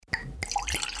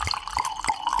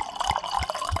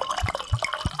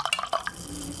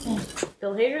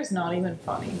Bill Hader's not even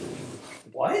funny.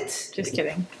 What? Just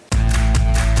kidding.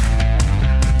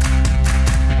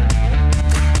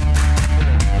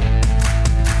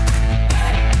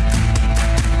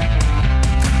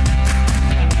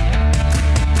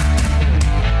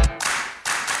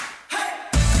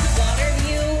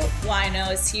 Waterview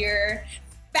Wino is here.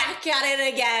 Back at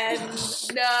it again.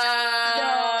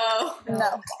 No.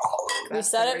 We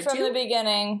said it from the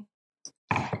beginning.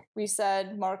 We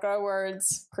said, mark our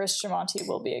words, CHRIS TRAMONTE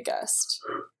will be a guest.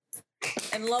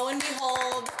 And lo and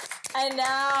behold, And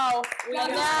now we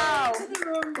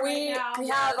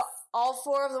have all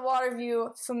four of the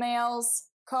Waterview females: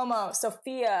 Como,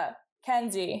 Sophia,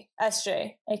 Kenzie,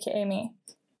 SJ, aka me,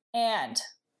 and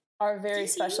our very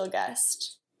special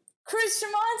guest, CHRIS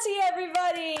TRAMONTE,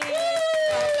 everybody!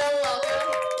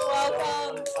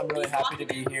 Welcome. I'm really happy to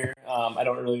be here. I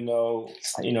don't really know,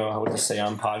 what to say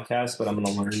on podcasts, but I'm going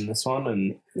to learn this one.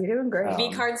 And you're doing great.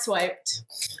 V card swiped.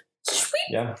 Sweet.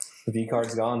 Yeah, the V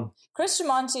card's gone. CHRIS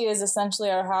TRAMONTE is essentially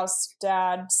our house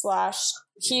dad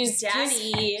 / he's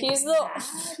daddy. He's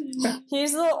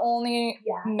the only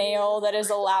male that is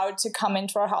allowed to come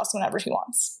into our house whenever he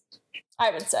wants,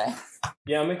 I would say.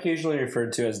 Yeah, I'm occasionally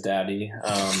referred to as daddy.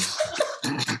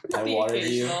 At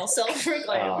Waterview.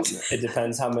 Self-proclaimed. It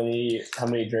depends how many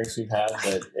drinks we've had,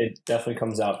 but it definitely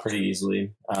comes out pretty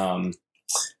easily.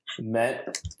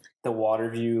 Met the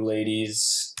Waterview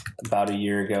ladies about a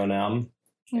year ago now,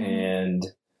 and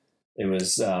it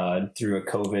was through a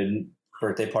COVID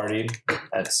birthday party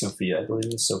at Sophia. I believe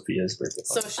it was Sophia's birthday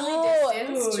party. Socially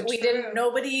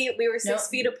distanced. We were 6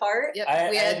 feet apart. Yep. I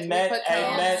had met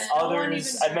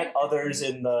others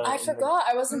in the. I forgot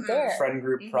I wasn't there. Friend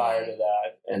group prior to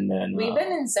that, and then We've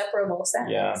been inseparable since.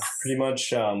 Yeah, pretty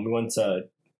much. We went to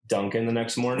Dunkin' the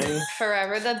next morning.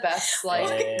 Forever the best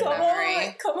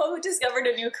memory. Como who discovered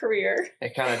a new career.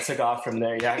 It kind of took off from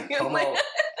there. Yeah,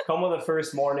 Como the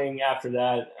first morning after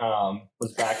that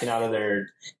was backing out of their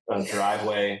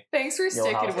driveway. Thanks for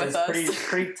sticking with us. It was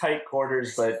pretty tight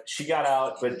quarters, but she got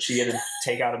out, but she had to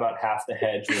take out about half the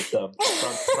hedge with the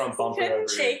front bumper Couldn't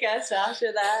shake us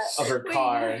after that. of her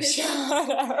car. She took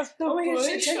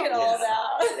it all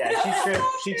out. Yeah,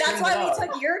 she trimmed That's why it up. we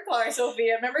took your car,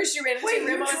 Sophia. Remember she ran into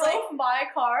Rim. I was like, my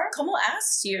car? Como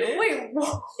asked you. Wait,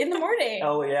 in the morning.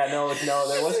 Oh yeah, no,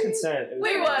 there was consent. it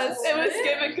was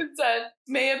given consent.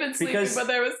 May have been sleeping, but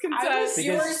there was consent.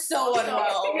 You were so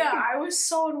unwell. Yeah, I was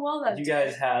so unwell that You day.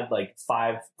 guys had like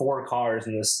 4 cars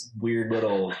in this weird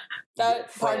little That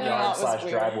front parking lot yard was /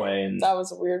 weird. driveway, and That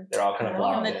was weird. they're all kind of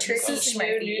blocked. And the in.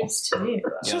 turkey news to me.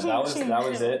 Yeah, that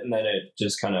was it, and then it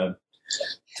just kind of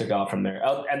took off from there.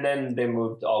 And then they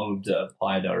all moved to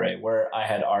Playa, right, where I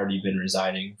had already been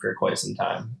residing for quite some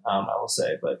time. I will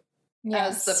say, but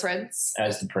As the prince.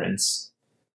 as the prince,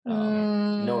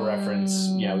 no reference.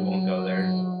 Yeah, we won't go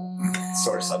there.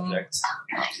 Sore subject.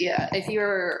 Yeah, if you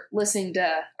were listening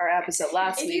to our episode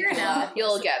last week,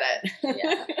 you'll get it.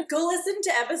 Yeah. Go listen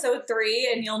to episode 3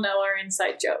 and you'll know our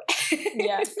inside joke.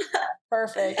 Yeah.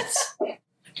 Perfect.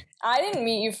 I didn't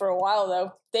meet you for a while,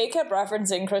 though. They kept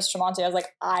referencing CHRIS TRAMONTE. I was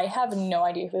like, I have no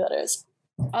idea who that is.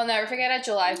 I'll never forget at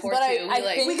July 4th, But I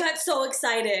think- We got so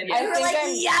excited. I We were think like,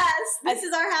 I'm- yes, this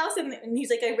is our house. And he's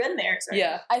like, I've been there. Sorry.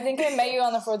 Yeah. I think I met you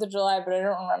on the 4th of July, but I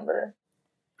don't remember.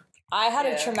 I had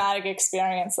a traumatic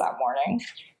experience that morning.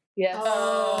 Yes.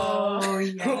 Oh,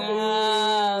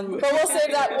 yeah. But we'll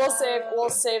save that. We'll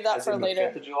save that for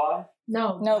later. 5th of July?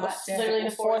 No, literally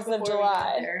the 4th of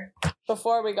July.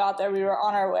 Before we got there, we were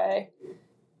on our way.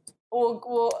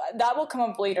 We'll that will come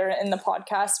up later in the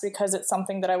podcast because it's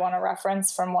something that I want to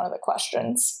reference from one of the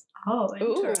questions. Oh,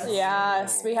 interesting.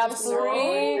 Yes, we have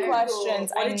 3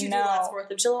 questions. What did you do last 4th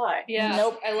of July? Yeah.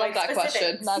 Nope. I love that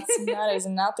question. That is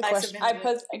not the question. I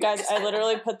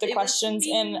literally put the questions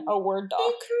in a Word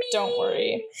doc. Don't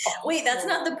worry. Wait, that's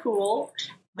not the pool.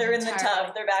 They're in the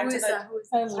tub. They're back to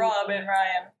the Rob and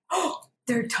Ryan.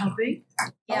 They're tubbing?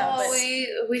 Yeah, but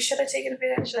we should have taken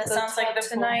advantage of that sounds like the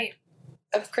tonight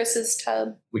of Chris's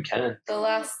tub. We can. The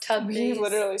last tub We days.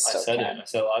 literally I still said can. it. I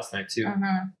said it last night too.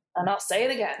 And I'll say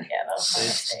it again. Yeah, that was my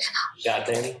mistake.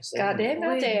 Goddamn. Goddamn,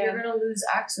 Wait, goddamn. you're gonna lose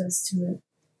access to it.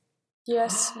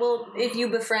 Yes. Well, if you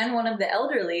befriend one of the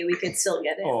elderly, we could still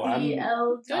get it. Oh, Don't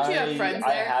you have friends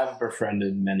I there? have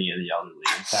befriended many of the elderly.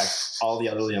 In fact, all the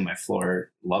elderly on my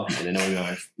floor love me. They know me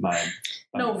by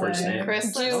my first name.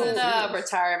 Chris lives in a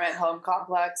retirement home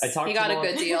complex. I talk He to got a them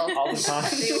good deal. all the time.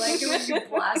 They like it when you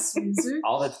blast music?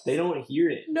 They don't hear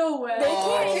it. No way. They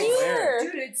can't hear.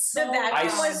 Dude, it's The so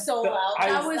vacuum loud. was so loud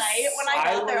last night. When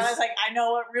I got there, I was like, I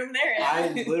know what room they're in.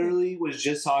 I literally was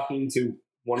just talking to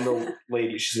one of the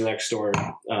ladies. She's the next door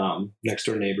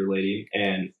neighbor lady,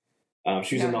 and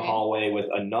She was in the hallway with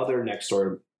another next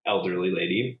door elderly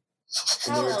lady.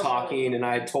 And they were talking, and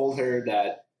I told her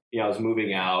that I was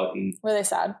moving out. And were they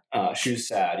sad? She was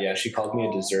sad. Yeah, she called me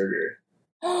a deserter.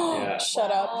 Yeah.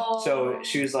 Shut up. So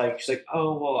she's like,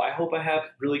 oh, well, I hope I have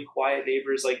really quiet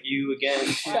neighbors like you again.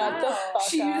 Shut the fuck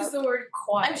She up. used the word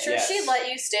quiet. I'm sure she'd let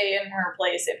you stay in her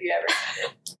place if you ever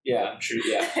needed. Yeah, I'm sure.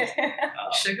 Yeah.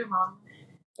 Sugar mama.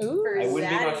 Ooh. I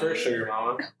wouldn't be my first sugar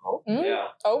mama. Yeah.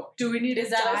 Oh. Do we need to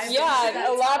dive into Yeah, that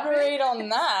elaborate on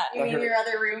that. You mean your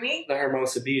other roomie? The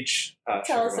Hermosa Beach.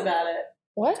 Tell us about it.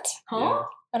 What? Huh? Yeah.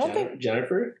 I don't think...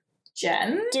 Jennifer?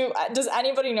 Jen? Does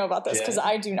anybody know about this? Because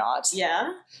I do not.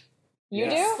 Yeah. You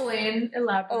do? Explain,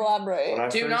 elaborate.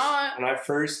 When I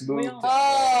first moved.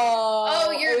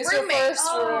 Oh, your it was roommate. Your first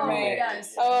Oh, roommate.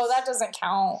 yes. Oh, that doesn't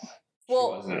count. She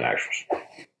Well, wasn't an actual.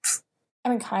 I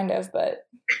mean, kind of, but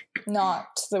not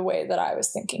the way that I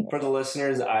was thinking. For the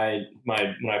listeners, when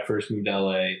I first moved to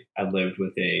LA, I lived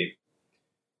with a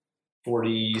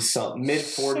mid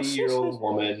 40-year-old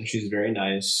woman. She's very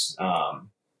nice.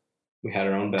 We had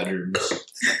our own bedrooms.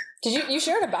 You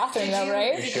shared a bathroom though,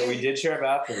 right? We did share a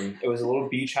bathroom. It was a little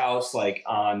beach house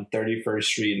on 31st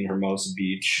Street in Hermosa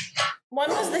Beach. One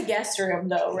was the guest room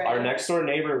though, right? Our next door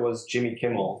neighbor was Jimmy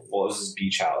Kimmel. Well, it was his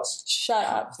beach house. Shut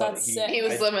up. So That's sick. He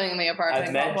was living in the apartment.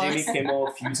 I've met complex. Jimmy Kimmel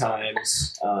a few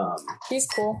times. He's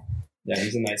cool. Yeah,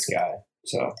 he's a nice guy.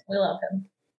 So We love him.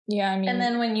 Yeah, I mean. And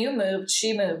then when you moved,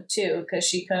 she moved too because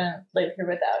she couldn't live here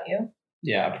without you.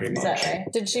 yeah, pretty Is much. that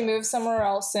right? Did she move somewhere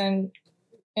else in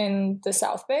the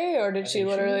South Bay, or did she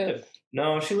literally?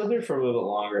 No, she lived there for a little bit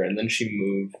longer, and then she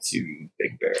moved to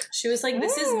Big Bear. She was like,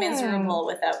 "This is miserable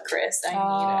without Chris. I need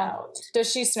out."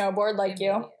 Does she snowboard like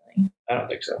you? I don't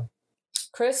think so.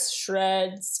 Chris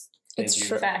shreds. It's Thank you.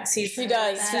 true. Facts. He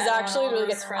does. He's actually really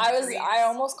good. I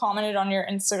almost commented on your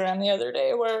Instagram the other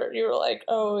day where you were like,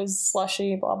 "Oh, it's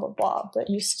slushy, blah blah blah," but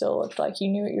you still looked like you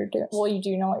knew what you're doing. Well, you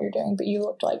do know what you're doing, but you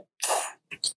looked like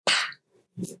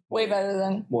way better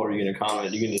than. What were you going to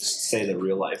comment? You can just say the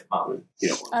real life comment.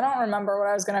 I don't remember what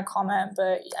I was going to comment,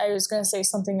 but I was going to say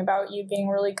something about you being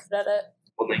really good at it.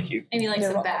 Well, thank you. Maybe like You're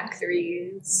some welcome. back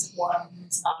threes,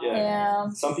 ones. Yeah.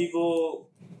 Some people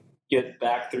get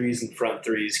back threes and front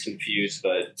threes confused,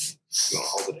 but you won't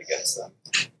hold it against them.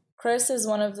 Chris is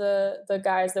one of the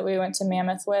guys that we went to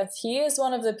Mammoth with. He is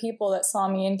one of the people that saw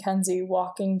me and Kenzie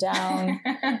walking down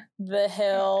the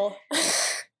hill.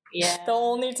 Yeah. The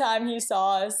only time he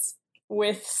saw us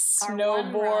with Our one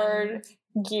snowboard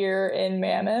gear in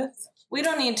Mammoth. We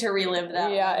don't need to relive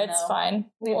that. Yeah, one, it's though. fine.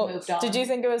 We've moved on. Did you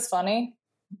think it was funny?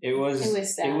 It was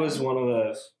sad. one of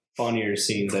the funnier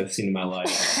scenes I've seen in my life.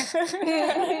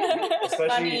 Especially,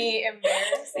 Funny,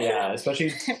 embarrassing. yeah,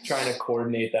 especially trying to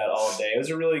coordinate that all day. It was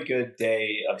a really good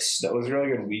day of snow. It was a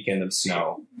really good weekend of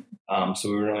snow. So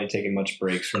we weren't really taking much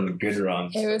breaks from the good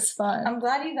runs. It was fun. I'm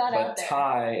glad you got out But there.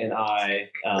 Ty and I,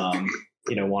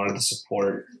 wanted to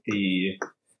support the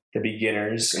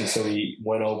beginners, and so we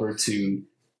went over to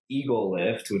Eagle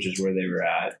Lift, which is where they were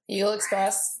at. Eagle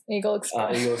Express. Eagle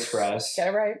Express. Get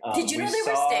it right. Did you know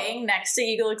they were staying next to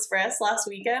Eagle Express last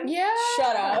weekend? Yeah.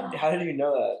 Shut up. How did you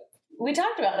know that? We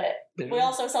talked about it. Did We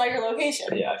also saw your location.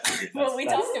 Yeah, I figured Well, we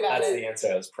talked about that's it. the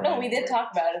answer I was praying No, we did for. talk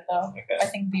about it though. Okay. I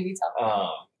think BB talked about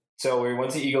it. So we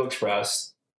went to Eagle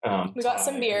Express. We got Ty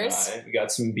some and beers. We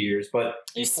got some beers, but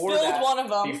You before spilled that, one of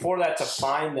them. Before that, to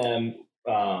find them,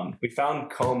 we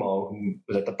found Como, who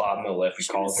was at the bottom of the lift. We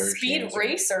called her. She Speed answered.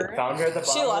 racer. We found her at the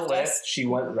She bottom of left the lift. us. She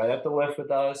went right up the lift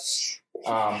with us.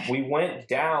 We went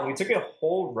down. We took a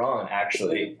whole run,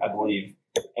 actually, I believe,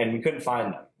 and we couldn't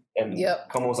find them. And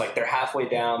Como was like, they're halfway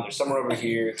down. They're somewhere over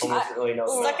here. Como doesn't really know.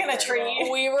 Stuck in a tree.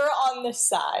 We were on the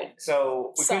side.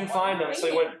 So we couldn't find them.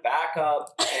 So we went back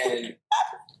up, and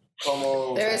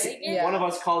Como. One of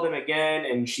us called him again,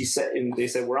 and they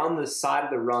said we're on the side of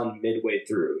the run midway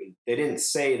through. They didn't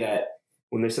say that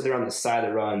when they said they're on the side of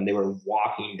the run, they were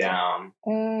walking down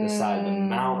the side of the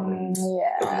mountain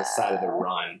on the side of the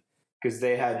run, because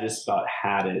they had just about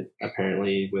had it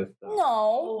apparently with. No.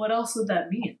 Well, what else would that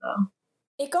mean, though?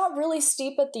 It got really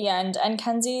steep at the end, and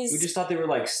Kenzie's. We just thought they were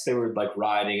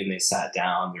riding and they sat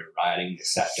down. They were riding, they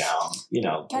sat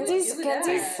down. Kenzie's.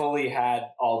 They fully had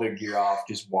all their gear off,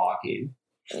 just walking.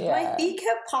 Yeah. My feet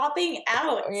kept popping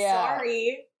out. Yeah.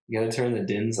 Sorry. You gotta turn the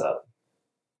DINs up.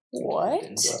 What?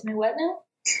 DINs up. My what now?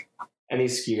 Any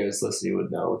ski guys listening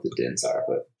would know what the DINs are,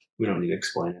 but we don't need to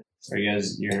explain it. Are you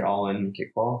guys? You're all in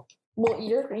kickball? Well,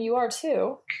 you are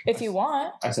too, if you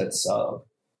want. I said sub.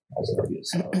 I said I'd be a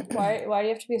sub. Why do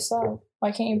you have to be a sub?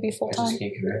 Why can't you be full I just time?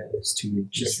 can't commit. It's too much.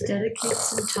 Just dedicate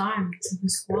some time to the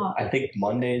squad. I think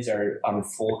Mondays I'm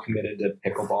full committed to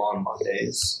pickleball on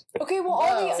Mondays. Okay, well,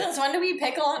 all the Since when do we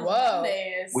pickle on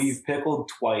Mondays? We've pickled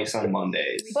twice on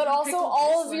Mondays. but also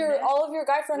all of your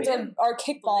guy friends are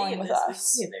kickballing with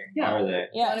us. Yeah. Are they?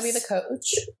 Yeah. Want to be the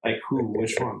coach? Like who?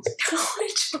 Which ones?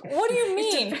 What do you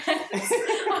mean?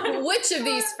 Which of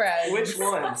these friends? Which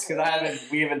ones? Because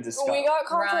we haven't discussed. We got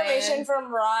confirmation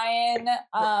from Ryan,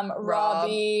 Robbie.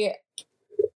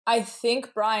 I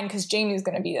think Brian, because Jamie's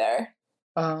going to be there.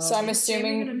 So I'm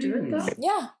assuming. Gonna do it though?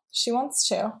 Yeah, she wants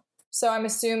to. So I'm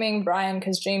assuming Brian,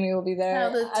 because Jamie will be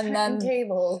there, and then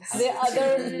tables.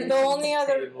 the only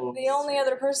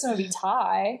other person would be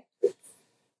Ty.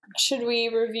 Should we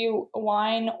review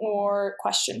wine or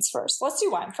questions first? Let's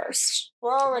do wine first.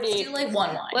 We're already Let's do like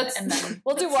one wine. And then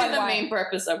we'll do one the wine. main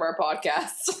purpose of our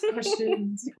podcast.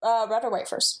 Red or white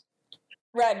first?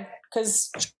 Red, because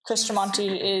Chris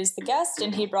Tramonte is the guest,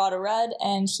 and he brought a red,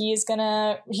 and he's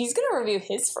gonna review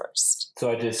his first.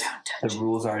 So the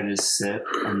rules are I just sip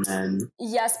and then.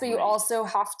 Yes, but you also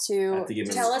have to give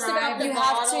it Tell us about the you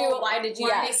bottle. have to. Why did you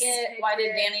pick it? Why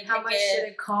did Danny How pick much did it?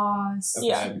 it cost? Okay.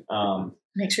 Yeah.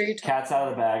 Make sure you Cat's out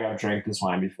of the bag. I've drank this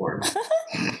wine before.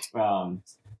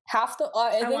 Half the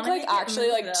I think wanna like make it actually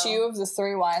move, like though. 2 of the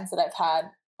 3 wines that I've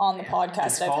had on the podcast.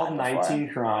 It's I've called had 19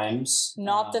 Crimes.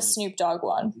 not the Snoop Dogg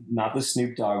one. Not the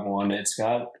Snoop Dogg one. It's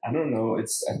got I don't know.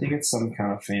 I think it's some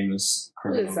kind of famous Who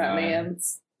criminal is that guy.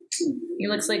 man's? He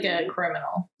looks like a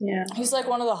criminal. Yeah. He's like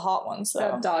one of the hot ones though.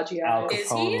 That dodgy Al eyes. Is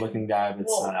he? Capone looking guy, but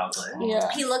it's Whoa. not Al Capone. Yeah,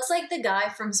 He looks like the guy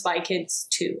from Spy Kids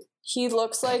 2. he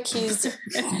looks like he's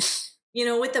You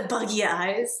know, with the buggy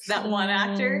eyes. That one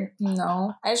actor.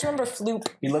 No, I just remember Floop.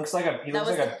 He looks like a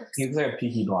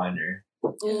Peaky Blinder.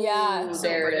 Yeah, So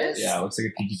There it British. is. Yeah, it looks like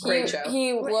a Peaky He, Blinder. Great show.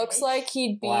 he looks like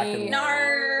he'd Black and be. white.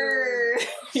 Nar.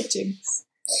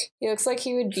 He looks like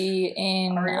he would be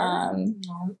in.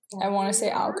 I want to say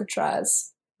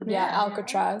Alcatraz. Yeah,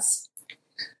 Alcatraz.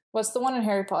 What's the one in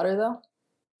Harry Potter though?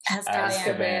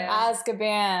 Azkaban.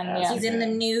 Azkaban. Yeah. He's in the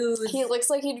news. He looks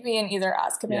like he'd be in either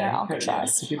Azkaban or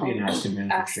Alcatraz. He could be an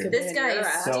Azkaban for sure. This guy is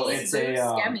So it's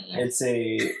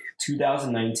a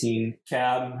 2019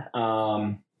 cab.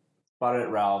 Bought it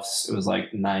at Ralph's. It was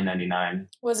like $9.99.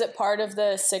 Was it part of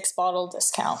the 6-bottle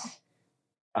discount?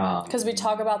 Because we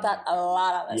talk about that a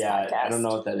lot on this podcast. I don't know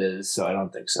what that is, so I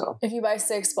don't think so. If you buy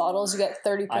 6 bottles, you get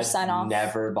 30% I've off.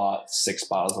 never bought 6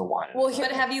 bottles of wine. Well,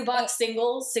 But have you bought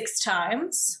singles 6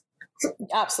 times?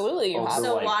 Absolutely, you Over have.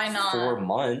 So like why not? 4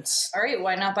 months. All right,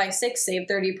 why not buy 6, save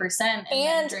 30%, and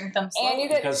then drink them slowly? And you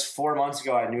get Because 4 months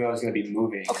ago, I knew I was going to be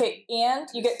moving. okay, and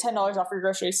you get $10 off your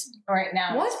groceries. right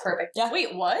now. What? It's perfect. Yeah.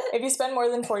 Wait, what? If you spend more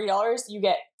than $40, you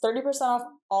get 30% off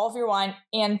all of your wine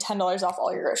and $10 off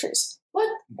all your groceries. What?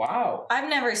 Wow. I've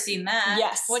never seen that.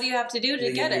 Yes. What do you have to do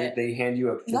to get it? They hand you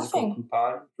a physical Nothing.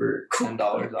 coupon for $10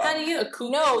 off. How do you?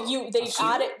 No, they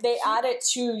add it. They add it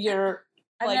to your.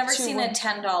 I've like, never to seen when- a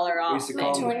 $10 off. used to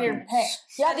call thing. them when you're coops. paying.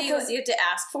 Yeah, How do because you have to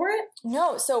ask for it?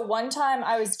 no. So one time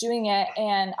I was doing it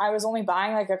and I was only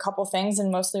buying like a couple things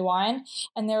and mostly wine,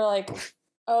 and they were like,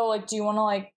 "Oh, like, do you want to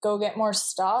like go get more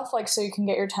stuff, like, so you can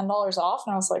get your $10 off?"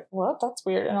 And I was like, "What? That's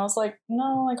weird." And I was like,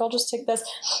 "No, like, I'll just take this."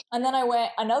 And then I went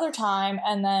another time,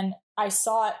 and then I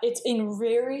saw it. It's in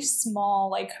very small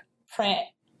like print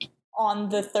on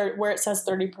the where it says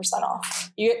 30%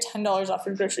 off. You get $10 off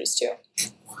your groceries too.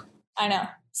 I know.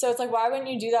 So it's like, why wouldn't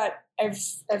you do that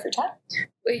every time?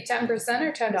 Wait, 10%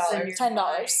 or $10?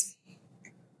 $10.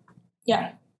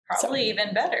 Yeah. Probably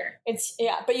even better. It's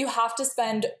but you have to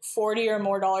spend $40 or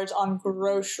more on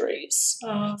groceries.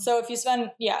 So if you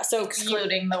spend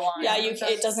Excluding the wine. yeah,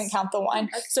 it doesn't count the wine.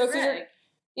 So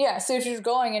if you're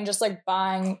going and just like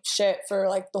buying shit for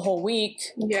like the whole week,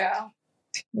 Yeah.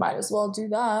 might as well do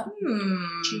that.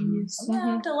 Genius. I'm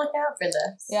gonna have to look out for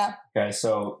this. Yeah. Okay,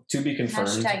 so to be confirmed,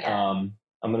 Hashtag it.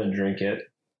 I'm gonna drink it.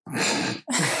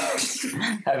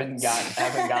 haven't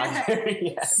gotten there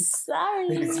yet. Sorry.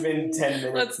 It's been 10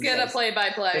 minutes. Let's get a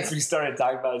play-by-play. Since we started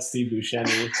talking about Steve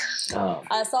Buscemi.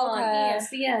 That's all.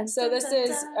 ESPN. So this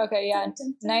is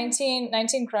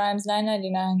 19 crimes,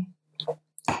 $9.99.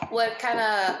 What kind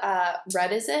of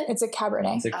red is it? It's a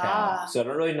Cabernet. It's a cab. So I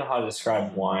don't really know how to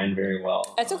describe wine very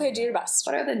well. It's okay. Do your best.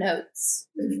 What are the notes?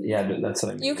 Yeah, but that's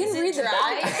what I mean. You can Is it read the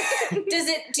dry? back. Does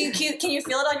it? Can you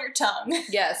feel it on your tongue?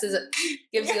 Yes, is it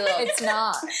gives you a little, It's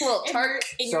not. little tart?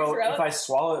 In your So throat? if I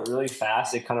swallow it really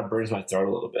fast, it kind of burns my throat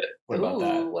a little bit. What about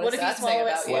that? What What does if you that say swallow it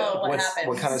about you? slow? What happens?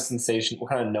 What kind of sensation? What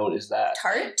kind of note is that?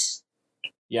 Tart?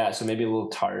 Yeah, so maybe a little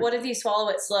tart. What if you swallow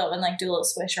it slow and like do a little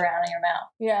swish around in your mouth?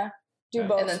 Yeah. Do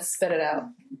both. And then spit it out.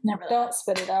 Never. Don't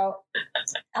spit it out.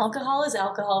 Alcohol is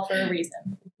alcohol for a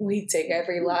reason. We take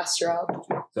every last drop.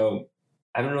 So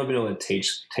I haven't really been able to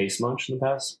taste much in the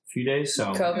past few days.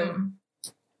 So COVID.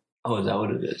 Oh, is that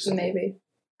what it is? Maybe.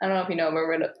 I don't know if you know,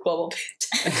 we're in a global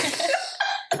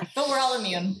But we're all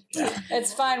immune.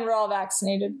 It's fine. We're all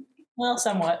vaccinated. Well,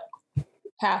 somewhat.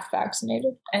 Half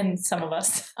vaccinated. And some of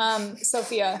us.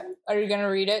 Sophia, are you going to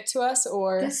read it to us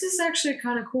or? This is actually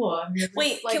kind of cool.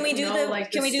 Wait, can we do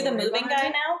the moving guy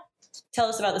now? Tell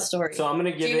us about the story. So I'm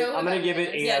gonna give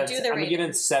it 8 out of 10. I'm gonna give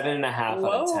it 7.5 out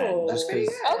of 10. Just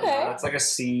because it's like a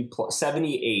C plus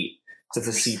 78. So it's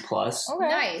a C plus.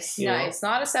 Okay. Nice.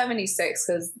 Not a 76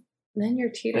 because then you're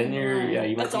teetering.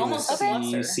 You might That's be in almost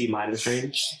the C minus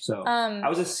range. So I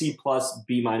was a C plus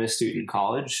B minus student in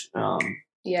college.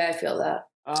 Yeah, I feel that.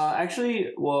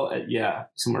 Actually,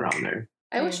 somewhere around there.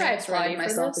 I wish I applied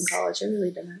myself in college. I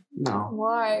really didn't. No.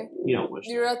 Why? You don't wish.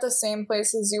 You're at the same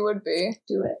places you would be.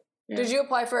 Do it. Yeah. Did you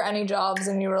apply for any jobs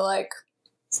and you were like,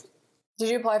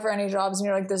 this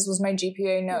was my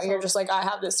GPA? No, you're just like, I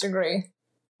have this degree.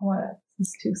 What?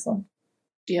 It's too slow.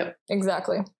 Yep.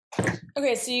 Exactly.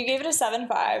 Okay, so you gave it a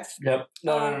 7.5. Yep.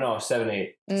 No,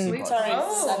 7.8. Sorry,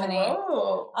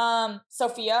 7.8.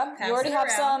 Sophia, you already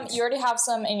have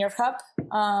some in your cup.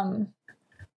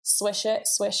 Swish it.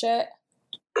 Swishy.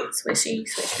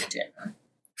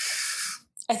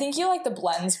 I think you like the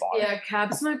blends more. Yeah,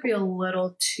 cabs might be a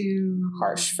little too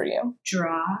harsh for you.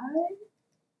 Dry.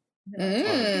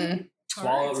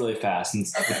 Swallow it really fast and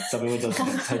something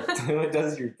that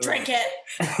does your throat. Drink it.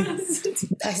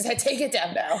 I take it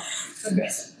down now. Okay.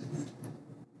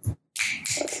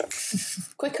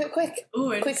 Quick.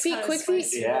 Ooh, quick feet.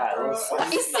 Yeah, a little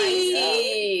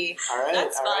spicy. All right,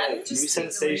 That's all fun. right. New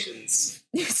sensations.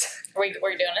 We're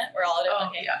doing it? We're all doing it?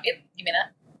 Okay. Yep, give me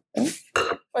that.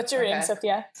 What's your rating,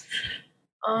 Sophia?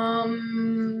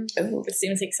 It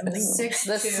seems like something.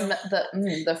 6.2.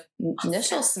 The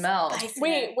initial smell.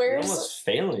 Wait, You're where's... almost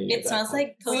failing. It smells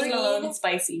like Post Malone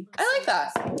spicy. I like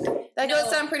that. That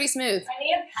goes down pretty smooth.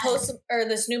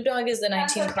 The Snoop Dogg is the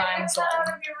 19 Crimes one.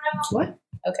 What?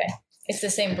 Okay. It's the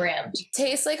same brand.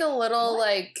 Tastes like a little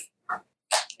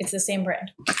It's the same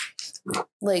brand.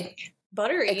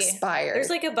 Buttery. Expired. There's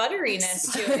like a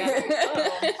butteriness to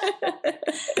it.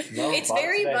 It's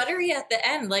very buttery at the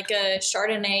end, like a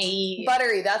Chardonnay.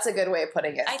 Buttery, that's a good way of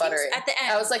putting it. Buttery. At the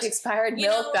end. I was like, expired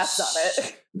milk, that's not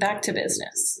it. Back to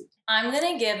business. I'm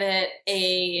going to give it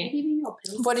a...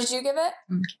 What did you give it?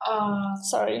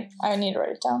 Sorry, I need to write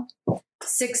it down.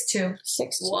 6.2.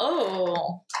 6.2.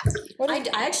 Whoa. I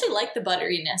actually like the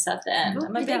butteriness at the end.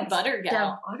 I'm a big butter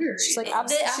gal. Buttery. She's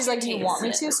like, do you want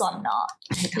me to? So I'm not.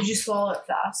 Did you swallow it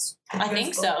fast? I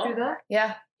think so.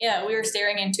 Yeah. Yeah, we were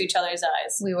staring into each other's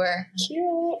eyes. We were.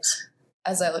 Cute.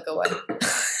 As I look away.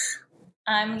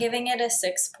 I'm giving it a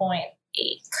 6.8.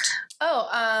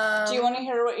 Oh, do you want to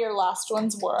hear what your last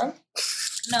ones were?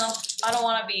 No, I don't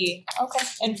want to be... Okay.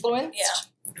 Influenced?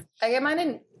 Yeah. I get mine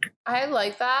in... I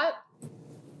like that.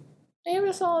 I give it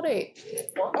a solid 8.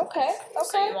 Okay.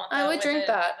 So you want I would drink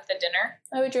that. with a dinner?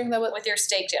 I would drink that with your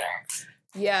steak dinner.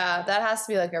 Yeah, that has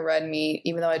to be like a red meat.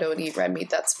 Even though I don't eat red meat,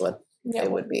 that's what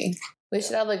it would be. We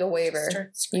should have like a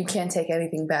waiver. You can't take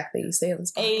anything back that you say in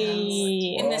this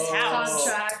podcast. In this house.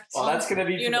 Contract. Well, that's going to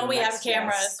be we have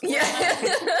cameras. Yeah.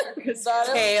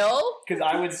 Hail. Because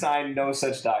I would sign no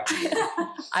such document.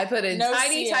 I put in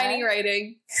tiny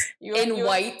writing in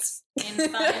white.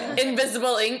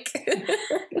 Invisible ink.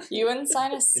 You wouldn't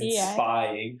sign a CA.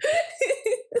 Spying.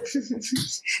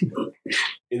 Is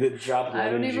it drop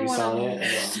lemon juice on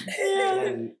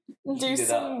it? Do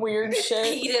some weird shit.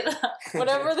 Eat it up.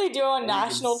 Whatever they do on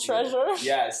National Treasure.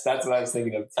 Yes, that's what I was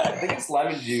thinking of. I think it's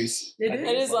lemon juice. It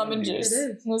is lemon juice.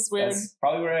 It was weird. That's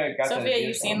probably where I got that. Sophia,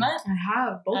 you seen that? I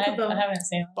have. Both of them. I haven't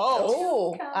seen them.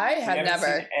 Oh, I had never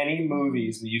seen any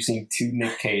movies, but you've seen 2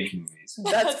 Nick Cage movies.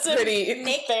 That's pretty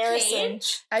embarrassing.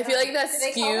 I feel like that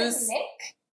skews.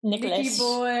 Nicholas. Nicky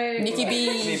boy. Nicky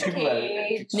B.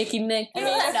 Nicky Nick. I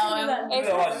know him.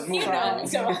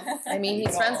 I mean,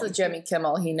 he's friends with Jimmy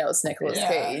Kimmel. He knows Nicolas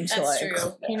Cage. That's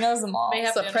true. He knows them all.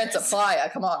 It's the Prince of Playa.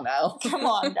 Come on now. Come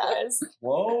on, guys.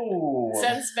 Whoa.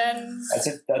 Since Ben.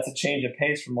 That's a change of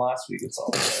pace from last week. It's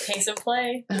all Pace of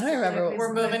play. I don't remember.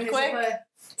 We're moving quick.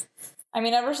 I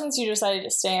mean, ever since you decided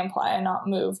to stay in Playa and not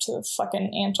move to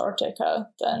fucking Antarctica,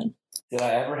 then... Did I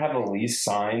ever have a lease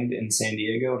signed in San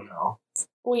Diego? No.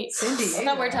 Wait, I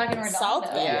thought we're talking South.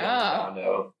 Yeah.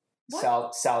 Redondo.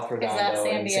 South Redondo. Is that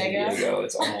San and Diego? San Diego.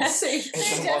 It's almost, They just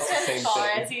the same far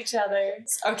thing. as each other.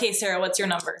 Okay, Sarah, what's your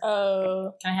number?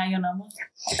 Oh. Can I have your number?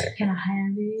 Can I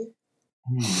have it?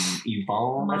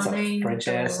 Yvonne, that's a French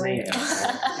ass name.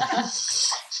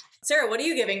 Sarah, what are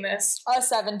you giving this?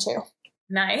 7-2.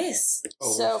 Nice.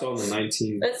 Oh, So- we're still in the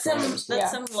 19. That's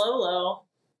some low.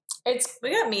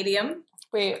 We got medium.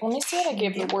 Wait, let me see what I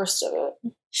gave the worst of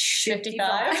it.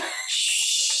 55.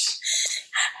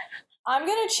 I'm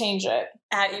gonna change it.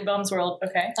 At eBum's World.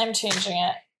 Okay. I'm changing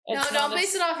it. No, don't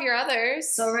base it off your others.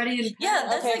 It's already in. Yeah,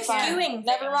 that's Okay, like fine. skewing.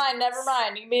 Never mind.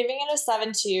 I'm giving it a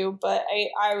 7-2, but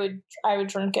I would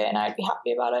drink it and I'd be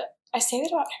happy about it. I say that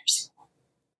about every single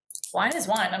Wine is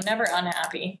wine. I'm never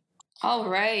unhappy. All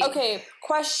right. Okay,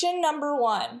 question number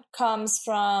 1 comes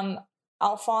from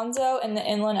Alfonso in the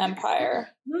Inland Empire.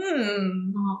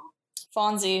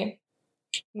 Fonzie.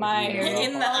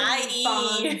 In the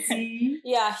IE.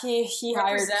 Yeah, he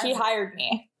hired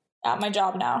me at my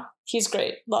job now. He's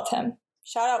great. Love him.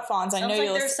 Shout out Fonz. I know Sounds you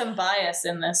like there's some bias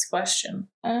in this question.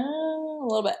 a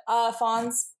little bit.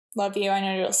 Fonz, love you. I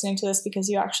know you're listening to this because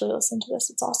you actually listen to this.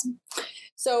 It's awesome.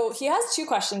 So he has 2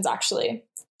 questions actually.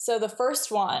 So the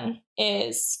first one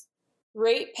is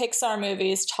rate Pixar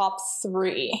movies top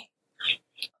 3.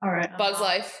 All right. Bugs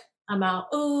Life. I'm out.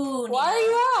 Ooh, Why are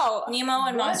you out? Nemo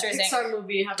and Monsters Inc. Pixar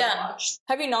movie have Done. I watched?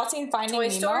 Have you not seen Finding Toy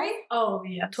Nemo? Story? Oh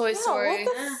yeah. Toy Story.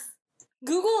 What the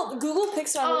Google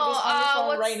Pixar movies on your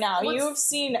phone right now. You've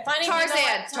seen Finding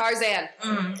Tarzan.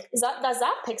 Is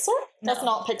that Pixar? No. That's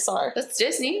not Pixar. That's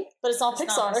Disney. But it's not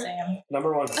It's not the Pixar. same.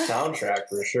 Number 1 soundtrack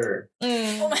for sure.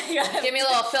 Oh my god. Give me a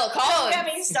little Phil Don't Collins. get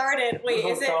me started. Wait,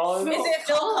 Phil is it Collins?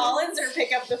 Phil Collins or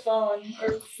Pick Up the Phone?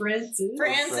 Or Francis.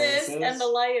 Francis and the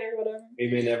Light or whatever.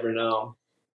 We may never know.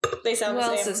 They sound Who the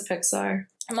else same. is Pixar?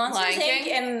 Monsters Lion Inc.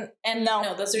 King? and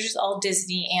no, those are just all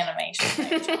Disney animation.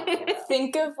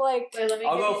 Think of like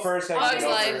I'll go first. Bugs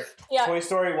Life. yeah. Toy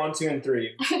Story 1, 2, and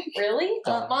 3. Really?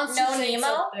 Monsters No, Inc.'s Nemo?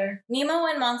 up there. Nemo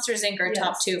and Monsters Inc. are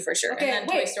top 2 for sure. Okay, and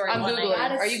then wait, Toy Story I'm 1. Googling. I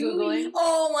guess. Are you Googling?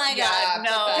 Oh my Yeah, god, put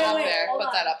that up Wait, there. hold Put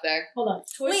on. that up there. Hold on.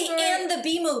 Toy Wait, Story. and the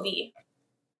B movie.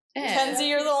 Kenzie,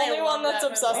 you're the I only love one that's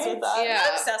that obsessed movie. with that. Yeah. I'm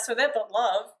not obsessed with it, but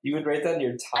love. You would rate that in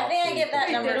your top I think I 3? give that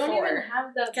Wait, number they don't 4. even have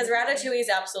that Because Ratatouille is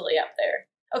absolutely up there.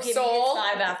 Okay, Soul? maybe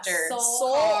it's 5 after.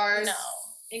 Soul. Cars. No.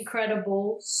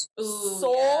 Incredibles. Ooh,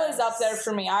 Soul yes. is up there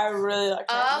for me. I really like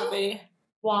that movie.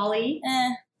 Wally.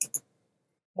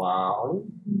 Wow.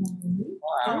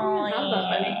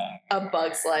 A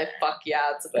Bug's Life. Fuck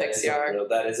yeah, it's a Pixar.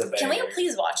 That is a banger. Can we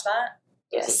please watch that?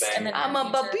 That's a banger. And then I'm a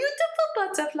beautiful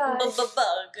butterfly.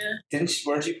 bug.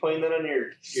 Weren't you playing that on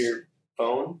your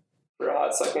phone for a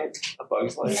hot second? A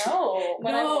Bug's Life? No,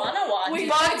 but I No. want to watch We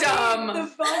it.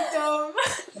 Bugdom. Bugdom.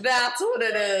 That's what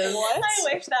it is. What?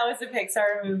 I wish that was a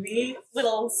Pixar movie.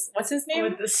 What's his name?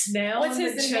 With the snail What's and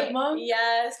his the name? chipmunk.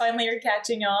 Yes, finally you're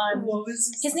catching on. What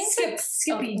was His name's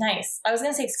Skippy. Oh, nice. I was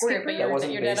gonna say Squirt, but That you're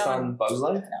wasn't dead based on. on Bug's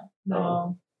Life?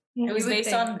 No. It was You would based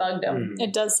think. on Bugdom.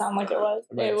 It does sound like it was.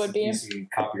 It would be. Some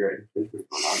copyright infringement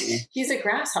going on here. He's a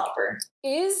grasshopper.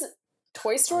 Is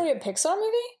Toy Story a Pixar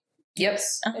movie? Yep.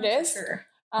 It is? Sure.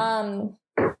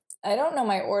 I don't know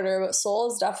my order, but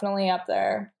Soul is definitely up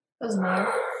there. Doesn't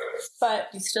matter. But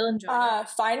You still enjoy it.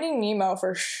 Finding Nemo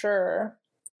for sure.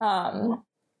 I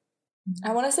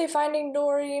want to say Finding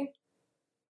Dory.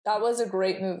 That was a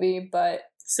great movie, but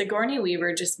Sigourney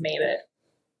Weaver just made it.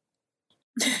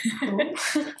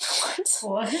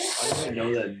 What? I don't even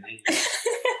know that name.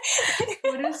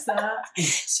 What is that?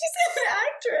 She's an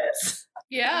actress.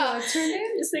 Yeah. What's her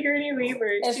name? Sigourney Weaver.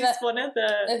 If She's that- one of the.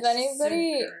 if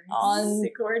anybody on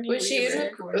Sigourney Was she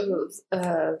Weaver.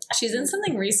 in She's in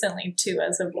something recently too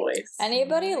as a voice.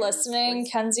 anybody listening,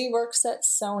 Kenzie works at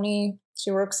Sony.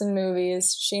 She works in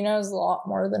movies. She knows a lot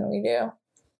more than we do.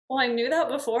 Well, I knew that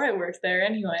before I worked there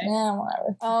anyway. Yeah,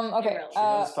 whatever. Okay. She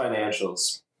knows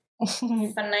financials.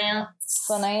 Finance.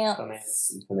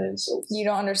 Finance. Financials. You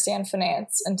don't understand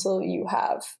finance until you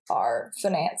have our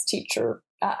finance teacher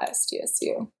at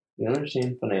SDSU. You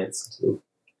understand finance too.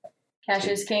 Cash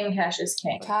is king. Cash is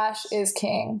king. Cash is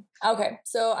king. Okay,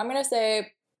 so I'm gonna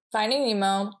say Finding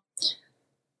Nemo.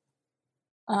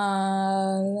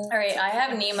 All right, I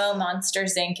have Nemo,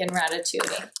 Monsters Inc., and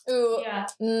Ratatouille. Ooh, Yeah.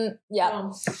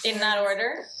 yeah. In that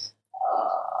order.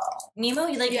 Nemo,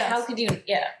 you like? Yes. How could you?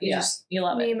 Yeah, you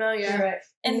love it. Nemo, yeah. You're right.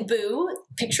 And Boo,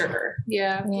 picture her.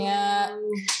 Yeah. Yeah.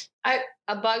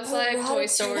 A Bug's Life, Toy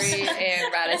Story,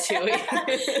 and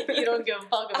Ratatouille. You don't give a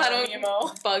fuck about I don't-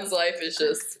 Nemo. Bug's Life is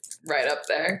just right up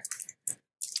there.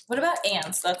 What about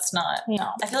ants? That's not. No.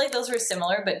 I feel like those were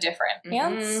similar but different.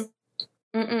 Ants?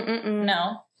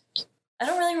 No. I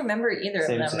don't really remember either of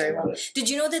them very well. Did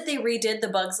you know that they redid the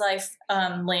Bugs Life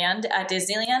land at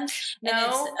Disneyland? And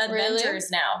it's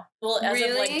Avengers now. Well, as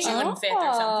of like June 5th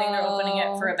or something, they're opening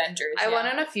it for Avengers. I went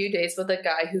on a few dates with a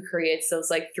guy who creates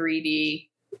those like 3D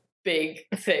big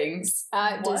things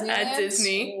at Disney. At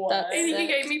Disney. And he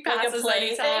gave me passes like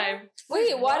anytime.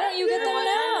 Wait, why don't you get them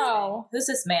now? Who's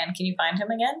this man? Can you find him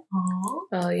again?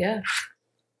 Oh yeah.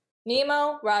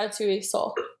 Nemo, Ratatouille,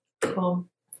 Soul. Cool.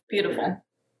 Beautiful.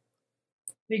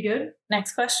 Be good?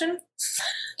 Next question.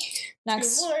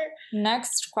 Next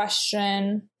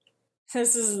question.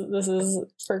 This is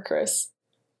for Chris.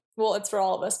 Well, it's for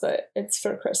all of us, but it's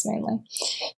for Chris mainly.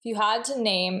 If you had to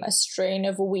name a strain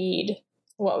of weed,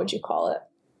 what would you call it?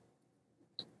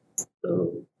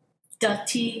 Ooh.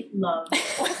 Dirty Love.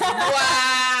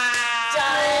 Wow.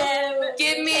 Done.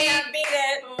 Give me Beat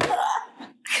it.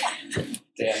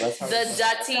 Damn, that's hard. the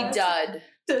Dutty Dud.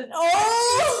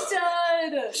 Oh,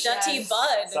 dud! Dutty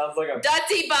Bud. Sounds like a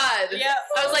Dutty Bud. Yeah.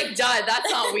 I was like, Dud, that's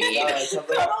not weed.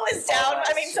 Sophia was down.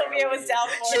 I mean, Sophia was down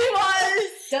for She it. was.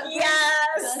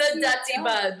 Yes. The Dutty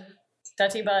Bud.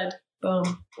 Dutty Bud.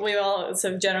 Boom. We all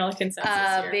some general consensus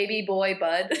here. Baby boy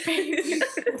bud.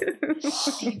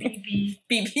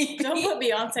 BB. Don't put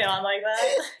Beyonce on like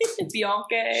that.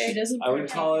 Bianca. She doesn't. I would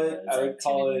call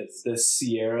it the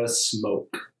Sierra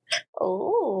Smoke.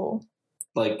 Oh.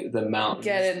 Like the mountain.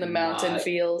 Get in the mountain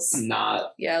feels.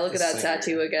 Not. Yeah, look at the that singer.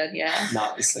 tattoo again. Yeah.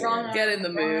 Not the same. Wrong. Get in the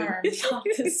mood.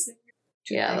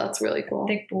 Yeah, that's really cool.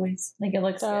 Thick boys. Like it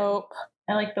looks Dope.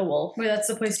 good. I like the wolf. Wait, that's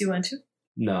the place you went to?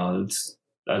 No,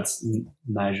 that's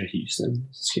Nigel Houston,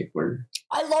 skateboarder.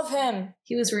 I love him.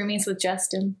 He was roommates with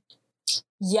Justin.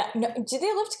 Yeah. No, did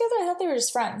they live together? I thought they were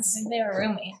just I friends. think they were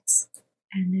roommates.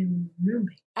 And they were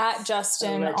roommates. At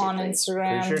Justin on Allegedly.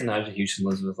 Instagram. Pretty sure Nigel Houston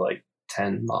lives with like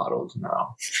 10 models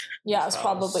now. Yeah, it's House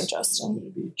probably on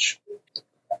Justin. the beach.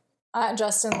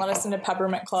 Justin let us into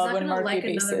Peppermint Club when Marky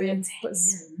Beasley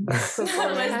was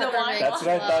performing. That's what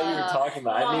I thought you were talking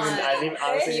about. I didn't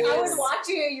honestly. I was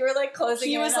watching it. You were like closing.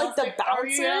 He it, was and I like the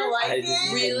bouncer. And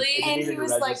he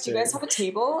was like, "Do you guys have a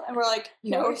table?" And we're like,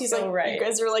 "No." He's so like, right. "You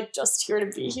guys are like just here to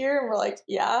be here." And we're like,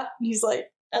 "Yeah." And he's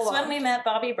like, That's "Hold when on." we met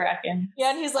Bobby Bracken. Yeah,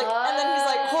 and he's like, and then he's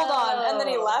like, "Hold on," and then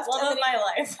he left. Love and of then my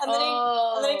life.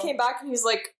 And then he came back and he's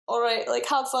like, "All right, like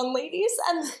have fun, ladies."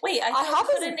 And Wait, I have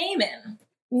put his a name in.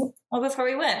 Well, before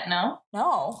we went, no?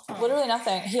 no, literally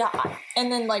nothing. Yeah, and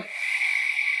then like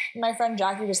my friend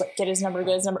Jackie was like, "Get his number,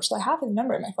 get his number." So I have his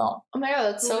number in my phone. Oh my god,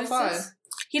 that's so fun.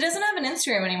 He doesn't have an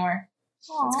Instagram anymore.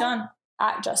 Aww. It's gone.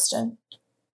 At Justin.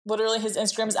 Literally, his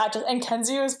Instagram is at Justin. And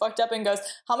Kenzie was fucked up and goes,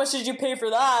 "How much did you pay for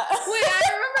that?" Wait, I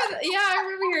remember. Yeah, I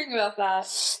remember hearing about that.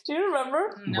 Do you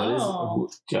remember? No. What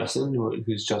is Justin?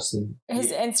 Who's Justin?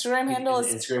 His Instagram handle His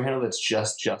is Instagram handle. That's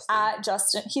just Justin. at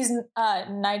Justin. He's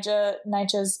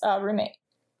Nija's roommate.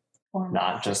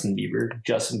 Not Justin Bieber.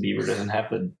 Justin Bieber doesn't have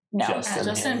the No. Justin.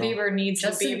 Justin handle. Bieber needs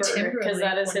Justin the Bieber because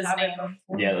that is his name.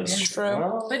 Yeah, that's True.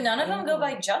 Well, But none of them go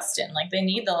by Justin. Like they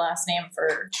need the last name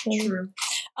for True.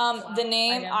 The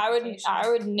name I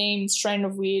would name strain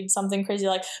of weed something crazy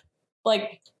like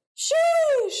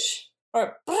sheesh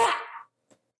or blah.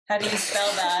 How do you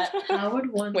spell that? How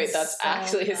would one Wait, that's spell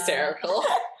actually that? hysterical.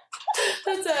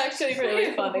 That's actually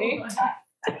really funny.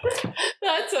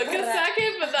 That took a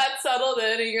second, but that settled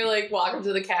in, and you're like, walk up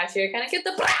to the cashier, kind of get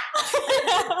the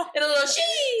and a little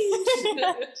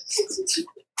sheesh.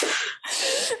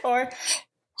 Or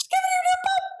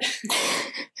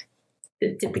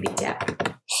The tippity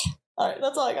tap. all right,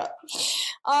 that's all I got.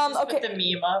 Okay. Put the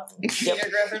meme up. Peter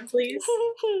Griffin, please.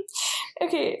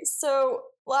 Okay, so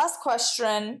last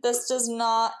question. This does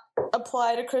not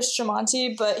apply to Chris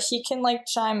Tramonte, but he can like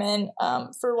chime in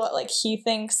for what like he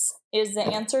thinks is the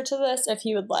answer to this if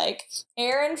he would like.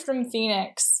 Aaron from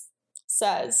Phoenix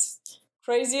says,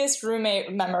 craziest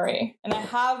roommate memory. And I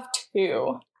have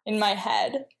two in my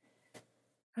head.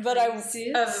 But Of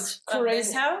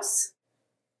this house?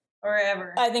 Or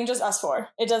ever? I think just us four.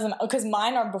 It doesn't, because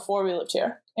mine are before we lived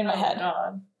here in my head.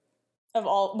 God. Of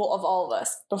all of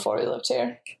us before we lived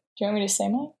here. Do you want me to say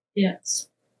mine? Yes.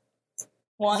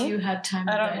 One. You had time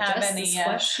to I don't have digest any this yet.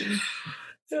 question.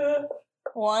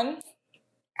 One.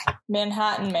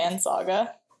 Manhattan Man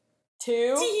Saga.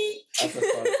 Two.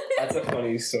 That's a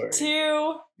funny story.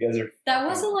 Two. You guys are That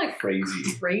wasn't like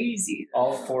crazy. crazy.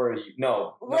 All four of you.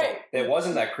 No, Right. it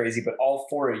wasn't that crazy, but all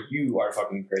four of you are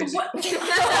fucking crazy.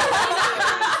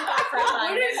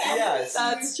 Yes.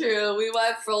 That's true. We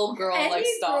went full girl, Any like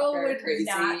girl stalker, would crazy.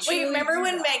 not- Wait, remember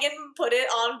when Megan put it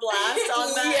on blast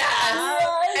on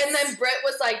that? Yes. And then Brett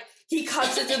was like, he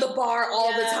comes into the bar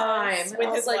all the time. With I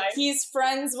was his like, wife. He's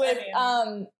friends with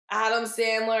Adam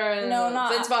Sandler and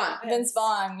not Vince Vaughn. Vince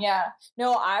Vaughn, yeah.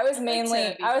 No, I was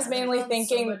mainly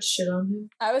thinking so much shit on him.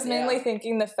 I was mainly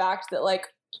thinking the fact that like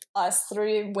us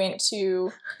three went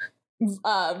to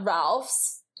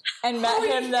Ralph's and met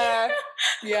him there.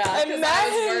 Yeah, and met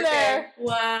him there.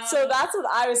 Wow. So that's what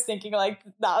I was thinking. Like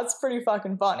that's pretty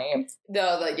fucking funny.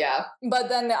 No, like yeah. But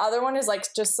then the other one is like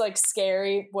just like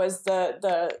scary. Was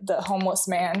the homeless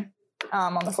man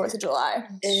on the 4th of July.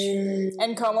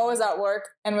 And Como was at work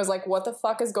and was like, what the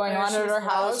fuck is going on at our I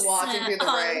house? was walking through the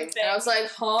rain. And I was like,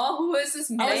 huh? Who is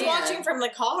this man? I was watching from the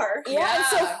car. Yeah, and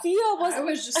Sophia was... I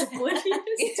was just oblivious.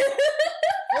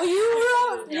 Well, you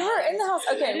were in the house.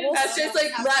 Okay, well... That's just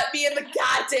like, let me in the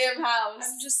goddamn house.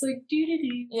 I'm just like,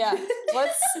 doo-doo-doo. Yeah,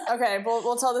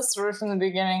 we'll tell this story from the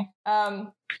beginning.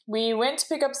 We went to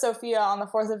pick up Sophia on the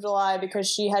 4th of July because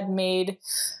she had made...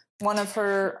 one of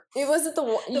her,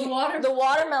 the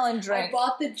watermelon drink. I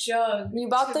bought the jug. You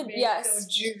bought the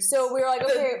juice. So we were like,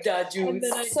 okay, the juice. And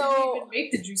then I didn't even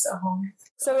make the juice at home.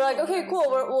 So we're like, okay, cool.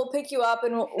 We'll pick you up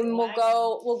and we'll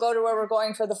go to where we're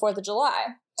going for the 4th of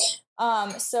July.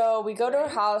 So we go to her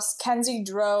house. Kenzie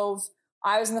drove.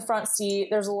 I was in the front seat.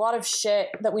 There's a lot of shit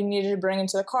that we needed to bring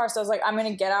into the car. So I was like, I'm going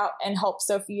to get out and help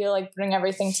Sophia like bring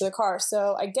everything to the car.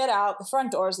 So I get out. The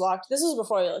front door is locked. This was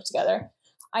before we lived together.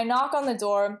 I knock on the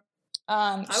door.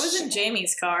 I was in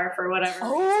Jamie's car for whatever.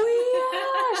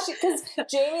 Oh yeah, because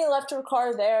Jamie left her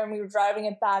car there, and we were driving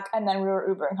it back, and then we were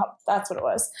Ubering home. That's what it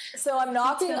was. So I'm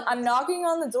knocking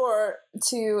on the door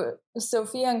to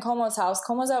Sophia and Como's house.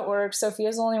 Como's at work.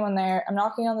 Sophia's the only one there. I'm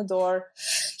knocking on the door.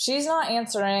 She's not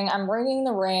answering. I'm ringing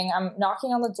the ring. I'm knocking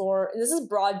on the door. This is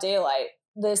broad daylight.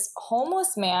 This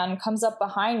homeless man comes up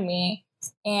behind me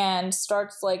and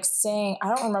starts like saying,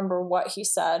 I don't remember what he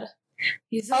said.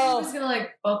 He said he was gonna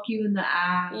like fuck you in the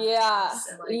ass. Yeah.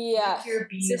 And, like, lick your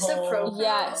beehole.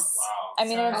 Yes. Wow. I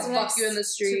mean, I'll fuck you in the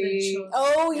street.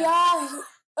 Oh yeah.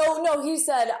 Oh no, he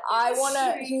said I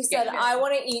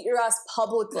wanna eat your ass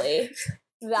publicly.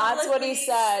 That's what he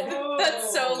said.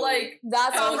 That's so like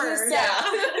That's what he said.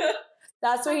 Yeah.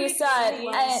 That's what he said.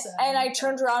 And I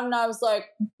turned around and I was like,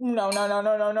 no.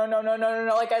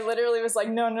 Like I literally was like,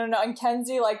 no. And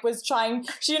Kenzie like was trying,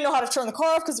 she didn't know how to turn the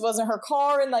car off because it wasn't her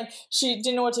car. And like, she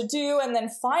didn't know what to do. And then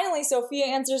finally Sophia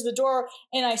answers the door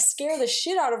and I scare the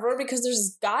shit out of her because there's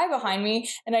this guy behind me.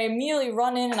 And I immediately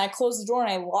run in and I close the door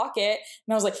and I lock it.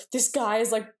 And I was like, this guy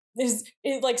is like,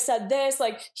 it like said this,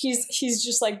 like he's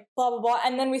just like blah, blah, blah.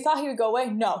 And then we thought he would go away.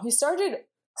 No, he started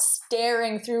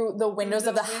staring through the windows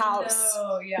of the house.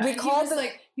 Yeah. We called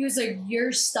he was like,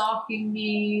 you're stalking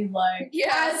me, like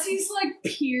yes, he's like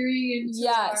peering into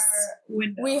our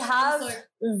window. We have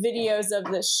videos of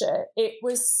this shit. It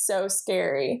was so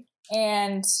scary.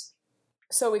 And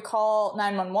so we call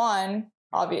 911,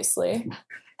 obviously.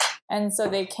 And so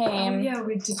they came. Oh, yeah,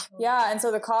 we did. Yeah, and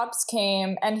so the cops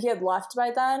came, and he had left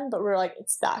by then, but we were like,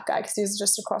 it's that guy, because he's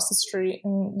just across the street.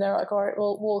 And they're like, all right,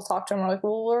 we'll talk to him. We're like,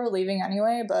 well, we're leaving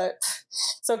anyway. But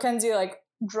so Kenzie, like,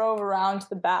 drove around to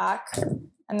the back,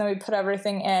 and then we put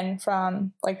everything in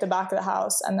from, like, the back of the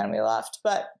house, and then we left.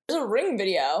 But there's a Ring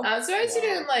video. I'm surprised you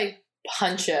didn't, like,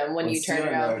 punch him when you turned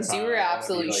around, because you were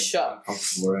absolutely shook.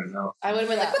 Right now. I would have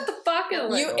been like, what the fuck? And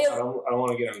like, I don't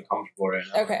want to get uncomfortable right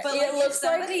now. Okay. But it looks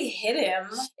like somebody hit him.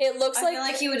 It looks I feel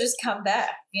like he would just come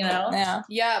back, you know? Yeah.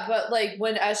 yeah, but like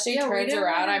when Ashley turns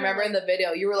around, I remember in the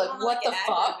video, you were like, what the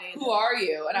fuck? Who are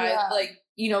you? And I like,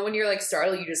 you know, when you're like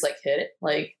startled, you just like hit it.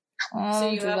 Like, so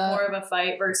you have more of a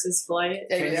fight versus flight?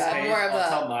 Yeah, more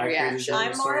of a reaction.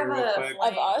 I'm more of a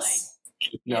of us.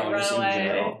 No, just in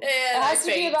general. It has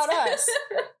to be about us.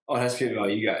 Oh, it has to be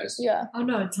about you guys. Yeah. Oh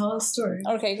no, tell a story.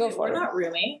 Okay, go for it. We're not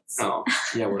roommates. Oh,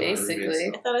 yeah, we're basically. Not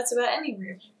roommates, I thought it's about any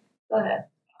room. Go ahead.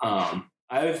 I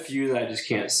have a few that I just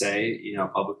can't say, you know,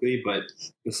 publicly. But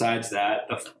besides that,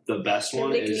 the best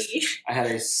one is I had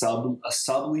a summer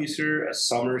subleaser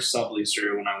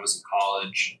when I was in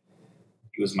college.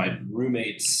 He was my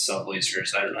roommate's subleaser,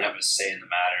 so I didn't really have a say in the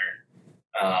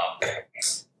matter.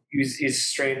 He's a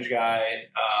strange guy,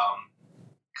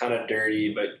 kind of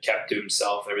dirty, but kept to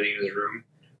himself, everything in his room.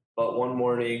 But one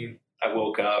morning, I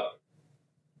woke up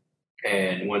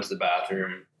and went to the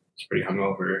bathroom. I was pretty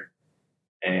hungover,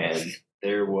 and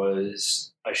there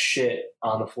was a shit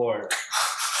on the floor.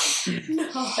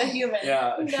 A human.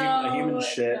 Yeah, a human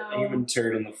shit, a human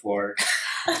turd on the floor.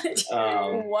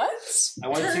 What? I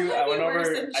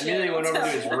immediately went over to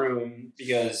his room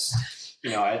because,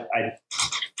 you know, I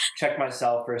checked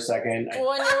myself for a second.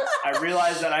 I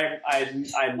realized that I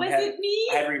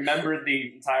had remembered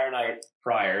the entire night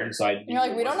prior, and so I. You're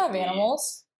like, we don't have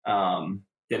animals.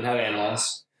 Didn't have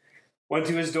animals. went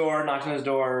to his door, knocked on his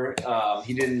door.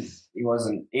 He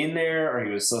wasn't in there, or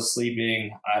he was still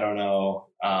sleeping. I don't know.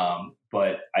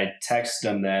 But I texted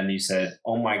him then. He said,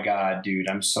 "Oh my God, dude,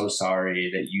 I'm so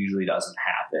sorry. That usually doesn't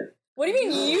happen." What do you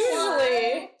mean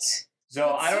usually? So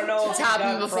I don't know. It's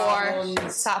happened before.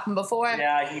 It's happened before.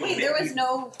 Yeah. Wait, there was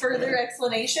no further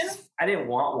explanation? I didn't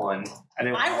want one.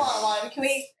 I want one. Can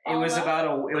we? It was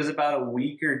about a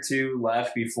week or two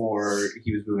left before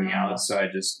he was moving out, so I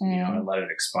just I let it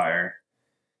expire.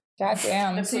 God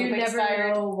damn. So you never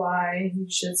know why he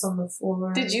shits on the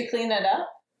floor. Did you clean it up?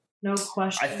 No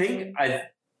question. I think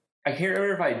I can't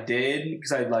remember if I did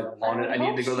because I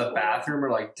needed to go to the bathroom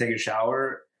or like take a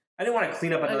shower. I didn't want to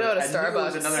clean up another. Go to I knew it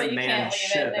was Starbucks. another So man's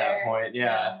shit at that point.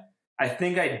 Yeah. I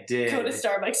think I did. Go to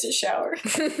Starbucks to shower.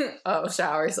 Oh,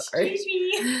 shower. Sorry.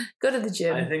 Go to the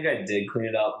gym. I think I did clean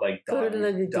it up like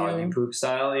doggy poop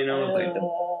style, like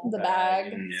the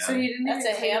bag. And, yeah. So you didn't. That's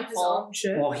a handful.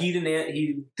 Well, he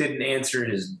didn't answer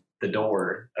the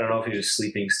door. I don't know if he was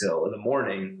sleeping still in the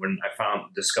morning when I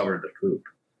discovered the poop.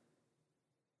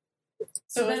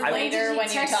 So it was later when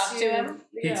you talked to him?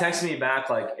 He texted me back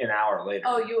like an hour later.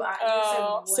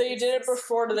 Oh, so you did it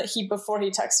before he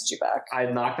texted you back. I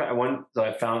knocked on. I went. So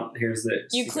I found. Here's the.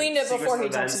 You cleaned it before he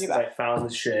texted you back. I found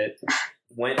the shit.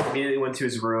 Immediately went to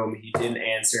his room. He didn't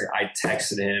answer. I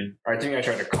texted him, or I think I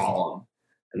tried to call him,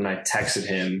 and then I texted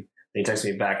him. He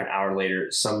texted me back an hour later.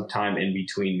 Sometime in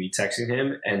between me texting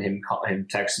him and him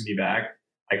texting me back,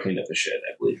 I cleaned up the shit.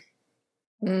 I believe.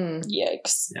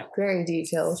 Yikes! Yeah. Very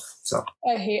detailed. So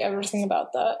I hate everything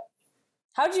about that.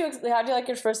 How'd you like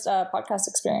your first podcast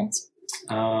experience?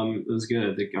 It was good.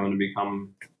 I think I'm going to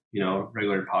become,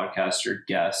 regular podcaster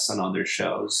guests on other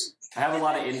shows. I have a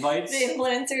lot of invites. The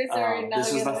influencers are now.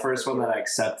 This was the first one that I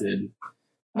accepted.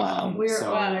 Wow, we're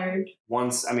honored.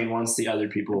 Once the other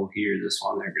people hear this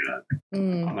one,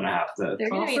 I'm gonna have to.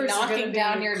 They're gonna be knocking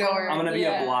down your door. I'm gonna be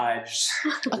obliged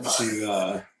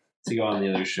to go on the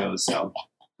other shows. So,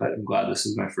 but I'm glad this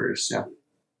is my first. Yeah.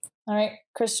 All right,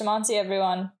 CHRIS TRAMONTE,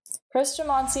 everyone. CHRIS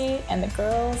TRAMONTE and the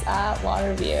girls at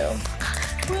Waterview.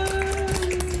 Woo!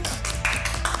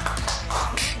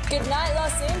 Good night,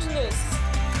 Los Angeles.